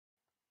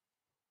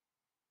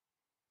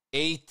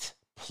8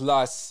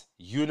 plus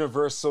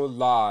universal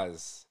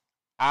laws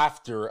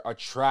after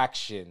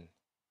attraction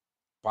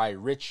by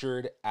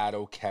Richard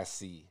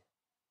Addo-Kessie.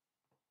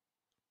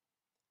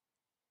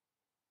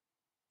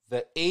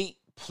 The 8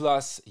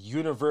 plus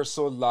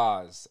universal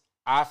laws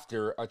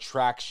after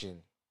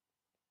attraction.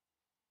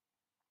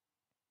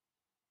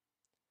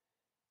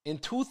 In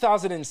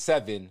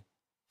 2007,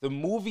 the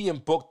movie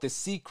and book The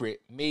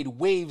Secret made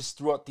waves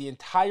throughout the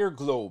entire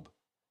globe,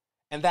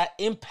 and that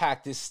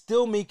impact is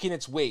still making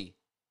its way.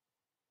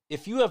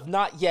 If you have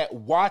not yet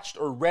watched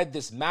or read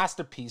this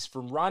masterpiece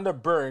from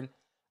Rhonda Byrne,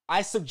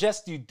 I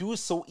suggest you do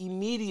so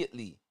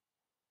immediately.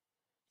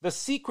 The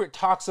Secret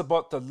talks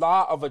about the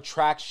law of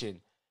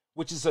attraction,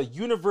 which is a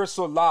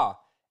universal law,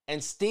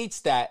 and states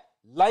that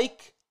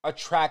like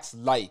attracts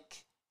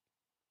like.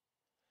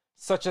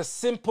 Such a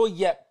simple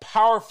yet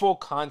powerful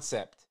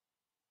concept.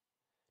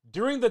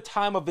 During the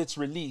time of its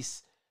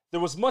release, there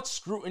was much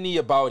scrutiny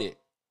about it,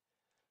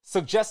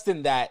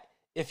 suggesting that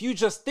if you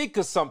just think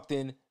of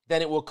something,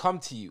 then it will come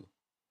to you.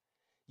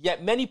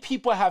 Yet many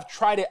people have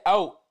tried it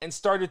out and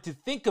started to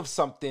think of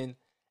something,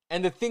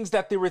 and the things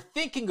that they were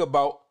thinking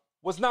about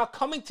was not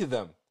coming to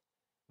them.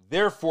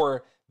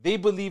 Therefore, they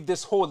believe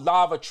this whole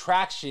law of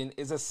attraction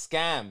is a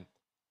scam.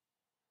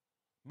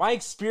 My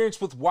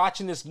experience with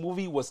watching this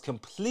movie was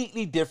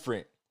completely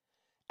different,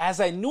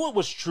 as I knew it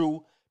was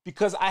true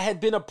because I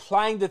had been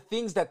applying the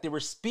things that they were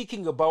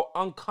speaking about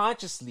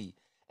unconsciously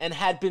and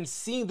had been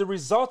seeing the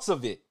results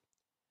of it.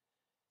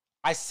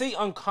 I say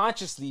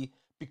unconsciously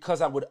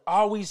because I would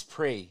always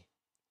pray.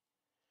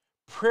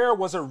 Prayer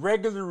was a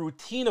regular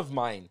routine of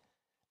mine.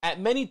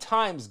 At many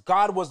times,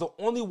 God was the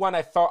only one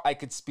I felt I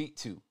could speak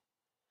to.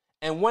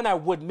 And when I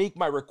would make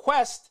my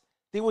request,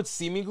 they would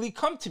seemingly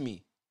come to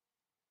me.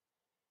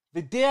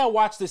 The day I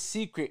watched The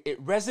Secret,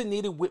 it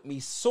resonated with me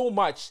so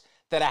much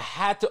that I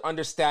had to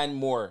understand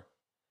more.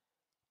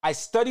 I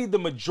studied the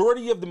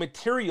majority of the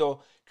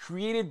material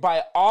created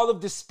by all of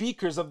the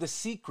speakers of The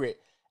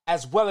Secret,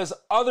 as well as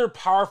other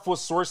powerful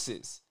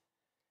sources.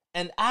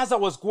 And as I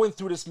was going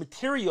through this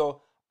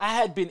material, I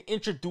had been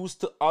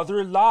introduced to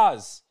other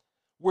laws,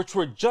 which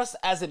were just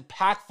as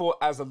impactful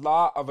as the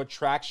law of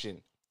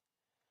attraction.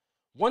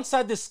 Once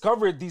I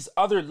discovered these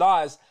other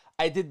laws,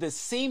 I did the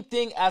same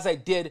thing as I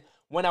did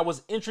when I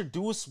was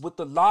introduced with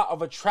the law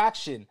of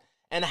attraction,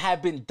 and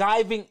have been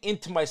diving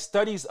into my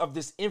studies of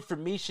this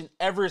information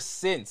ever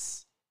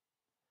since.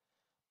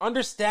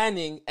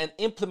 Understanding and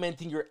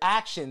implementing your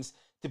actions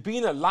to be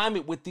in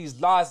alignment with these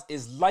laws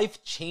is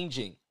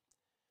life-changing.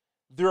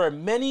 There are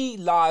many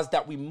laws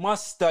that we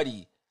must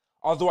study,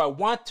 although I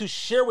want to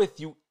share with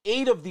you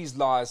 8 of these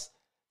laws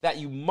that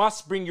you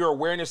must bring your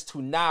awareness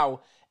to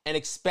now and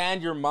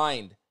expand your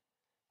mind.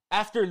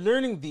 After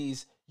learning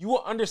these, you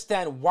will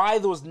understand why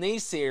those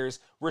naysayers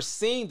were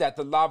saying that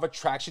the law of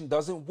attraction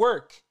doesn't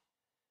work.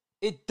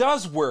 It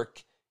does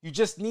work. You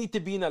just need to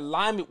be in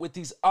alignment with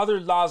these other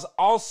laws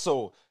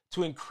also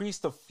to increase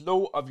the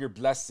flow of your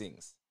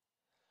blessings.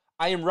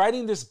 I am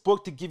writing this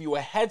book to give you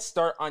a head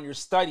start on your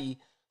study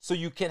so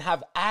you can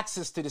have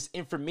access to this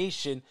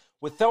information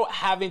without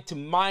having to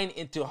mine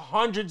into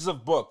hundreds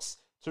of books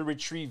to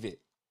retrieve it.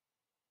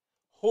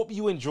 Hope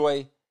you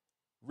enjoy.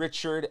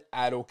 Richard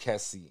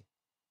Addo-Kessie.